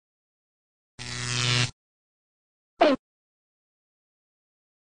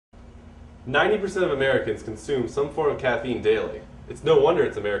90% of Americans consume some form of caffeine daily. It's no wonder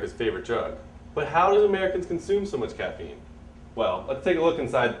it's America's favorite drug. But how do Americans consume so much caffeine? Well, let's take a look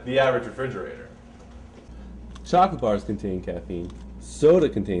inside the average refrigerator. Chocolate bars contain caffeine, soda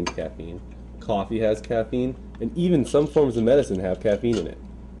contains caffeine, coffee has caffeine, and even some forms of medicine have caffeine in it.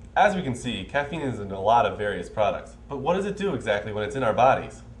 As we can see, caffeine is in a lot of various products. But what does it do exactly when it's in our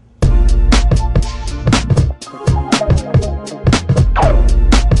bodies?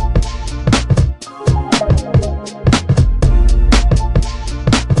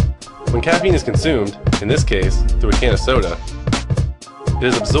 When caffeine is consumed, in this case, through a can of soda, it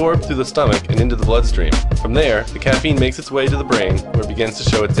is absorbed through the stomach and into the bloodstream. From there, the caffeine makes its way to the brain where it begins to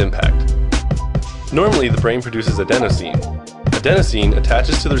show its impact. Normally, the brain produces adenosine. Adenosine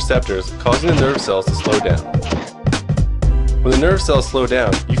attaches to the receptors, causing the nerve cells to slow down. When the nerve cells slow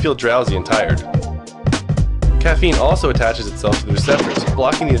down, you feel drowsy and tired. Caffeine also attaches itself to the receptors,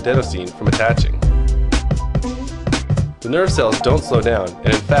 blocking the adenosine from attaching. The nerve cells don't slow down,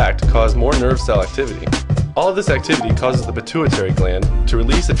 and in fact, cause more nerve cell activity. All of this activity causes the pituitary gland to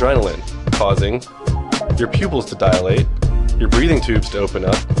release adrenaline, causing your pupils to dilate, your breathing tubes to open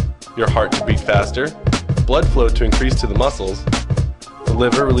up, your heart to beat faster, blood flow to increase to the muscles, the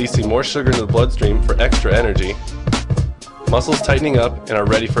liver releasing more sugar into the bloodstream for extra energy, muscles tightening up and are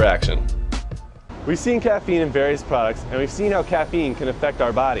ready for action. We've seen caffeine in various products, and we've seen how caffeine can affect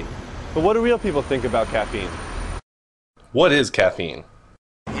our body. But what do real people think about caffeine? What is caffeine?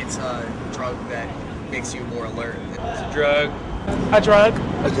 It's a drug that makes you more alert. It's a drug. A drug?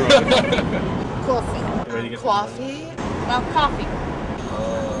 A drug. Coffee. Coffee? Well, coffee.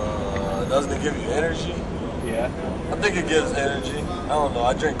 Doesn't it give you energy? Yeah. I think it gives energy. I don't know.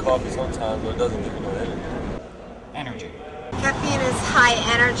 I drink coffee sometimes, but it doesn't give me no energy. Energy. Caffeine is high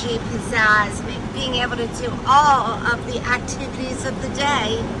energy, pizzazz, being able to do all of the activities of the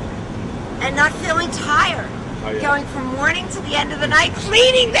day and not feeling tired. Oh, yeah. Going from morning to the end of the night,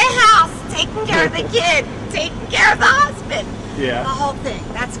 cleaning the house, taking care of the kid, taking care of the husband. Yeah. The whole thing.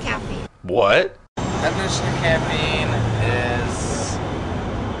 That's caffeine. What? Definition of caffeine is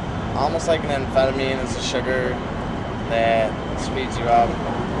almost like an amphetamine. It's a sugar that speeds you up,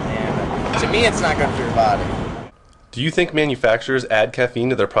 and to me it's not good for your body. Do you think manufacturers add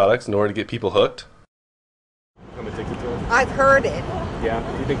caffeine to their products in order to get people hooked? I'm addicted to it. I've heard it. Yeah.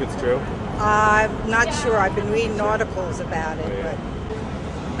 Do you think it's true? I'm not sure. I've been reading articles about it. Oh, yeah.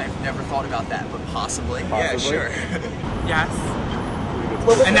 But I've never thought about that, but possibly. Yeah, Possibly? sure. Yes.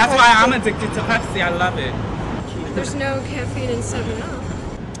 Well, And that's why I'm addicted to Pepsi. I love it. There's no caffeine in 7-Up.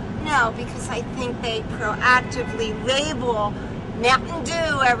 No, because I think they proactively label Mountain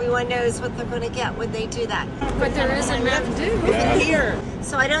Dew. Everyone knows what they're going to get when they do that. But there isn't Mountain Dew. Yeah. here.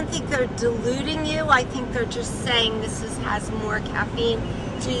 So I don't think they're diluting you. I think they're just saying has more caffeine.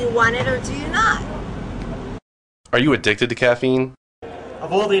 Do you want it or do you not? Are you addicted to caffeine?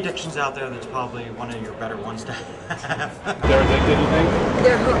 Of all the addictions out there, that's probably one of your better ones to have. They're addicted, you think?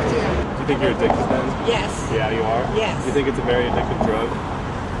 They're hooked, yeah. Do you think you're addicted then? Yes. Yeah, you are? Yes. You think it's a very addictive drug?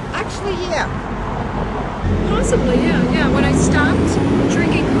 Actually, yeah. Possibly, yeah. When I stopped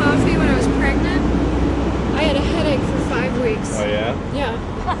drinking coffee when I was pregnant, I had a headache for 5 weeks. Oh, yeah? Yeah.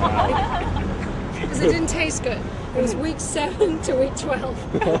 Wow. Because it didn't taste good. It was week 7 to week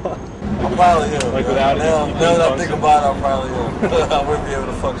 12. I probably am. Like without it, now you that I think function? about it, I probably am. I wouldn't be able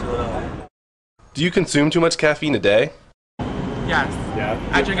to function without it. Do you consume too much caffeine a day? Yes. Yeah.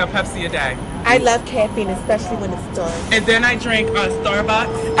 I drink a Pepsi a day. I love caffeine, especially when it's dark. And then I drink Starbucks.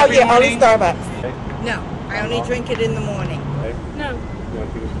 Oh every yeah, only morning. Starbucks. No, I only drink it in the morning. Okay. No, You don't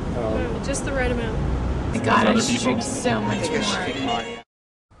think it's, no, just the right amount. God, I should drink so much more.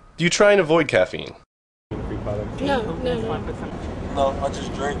 Do you try and avoid caffeine? free product? No. No, I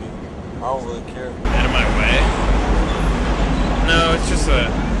just drink it. I don't really care. Out of my way? No, it's just a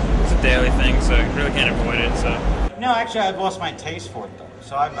daily thing, so I really can't avoid it. So. No, actually, I've lost my taste for it, though.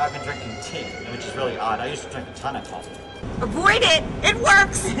 So I've been drinking tea, which is really odd. I used to drink a ton of coffee. Avoid it. It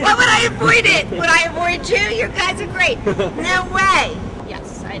works. Why would I avoid it? Would I avoid you? You guys are great. No way.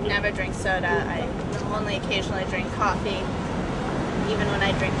 Yes, I never drink soda. I only occasionally drink coffee. Even when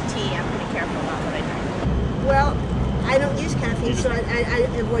I drink tea, I'm pretty careful about what I drink. Well, I don't use caffeine, so I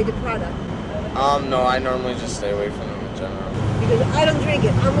avoid the product. No, I normally just stay away from them in general. Because I don't drink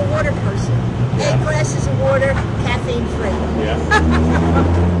it. I'm a water person. 8 glasses of water, caffeine free.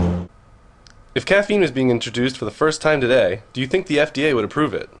 Yeah. If caffeine was being introduced for the first time today, do you think the FDA would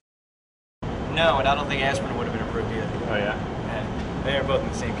approve it? No, and I don't think aspirin would have been approved either. Oh, yeah? Yeah. They are both in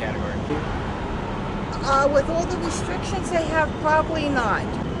the same category. With all the restrictions they have, probably not.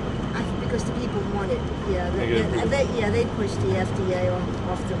 because the people want it. Yeah, they push the FDA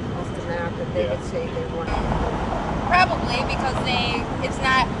off the map, and they would say they want it. Probably because it's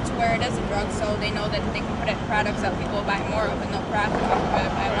not to where it is a drug, so they know that they can put it in products that people will buy more of, and they'll profit off of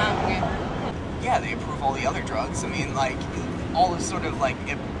it by allowing it. Yeah, they approve all the other drugs. I mean, like, all the sort of, like,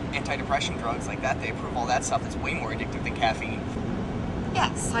 antidepressant drugs like that, they approve all that stuff that's way more addictive than caffeine.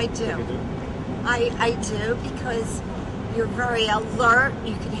 Yes, I do. I do, because you're very alert.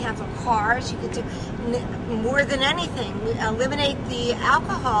 You can handle cars. You can do more than anything. Eliminate the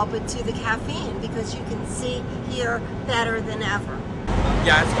alcohol, but do the caffeine, because you can see, hear better than ever.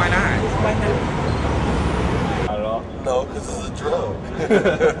 Yes, why not? Not at all. No, because it's a drug.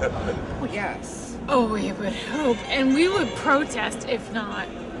 Yes. Oh, we would hope, and we would protest if not.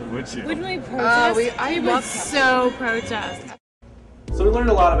 Would you? Wouldn't we protest? I we love would so protest. So we learned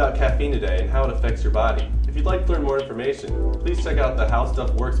a lot about caffeine today and how it affects your body. If you'd like to learn more information, please check out the How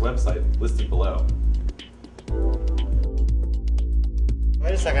Stuff Works website listed below.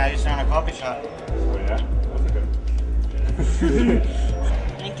 Wait a second, I used to run a coffee shop. Oh yeah? That's good.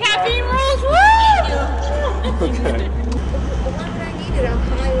 And caffeine rules, woo! Okay. Whenever I need it, I'm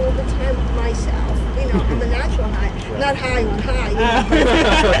high all the time myself. You know, I'm a natural high, not high on high.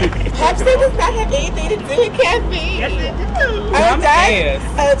 Pepsi does not have anything to do with caffeine. Yes, they do. Oh, I'm that?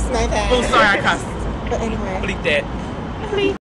 pissed. Oops, my bad. Oh, sorry, I cussed. But anyway. Bleep that.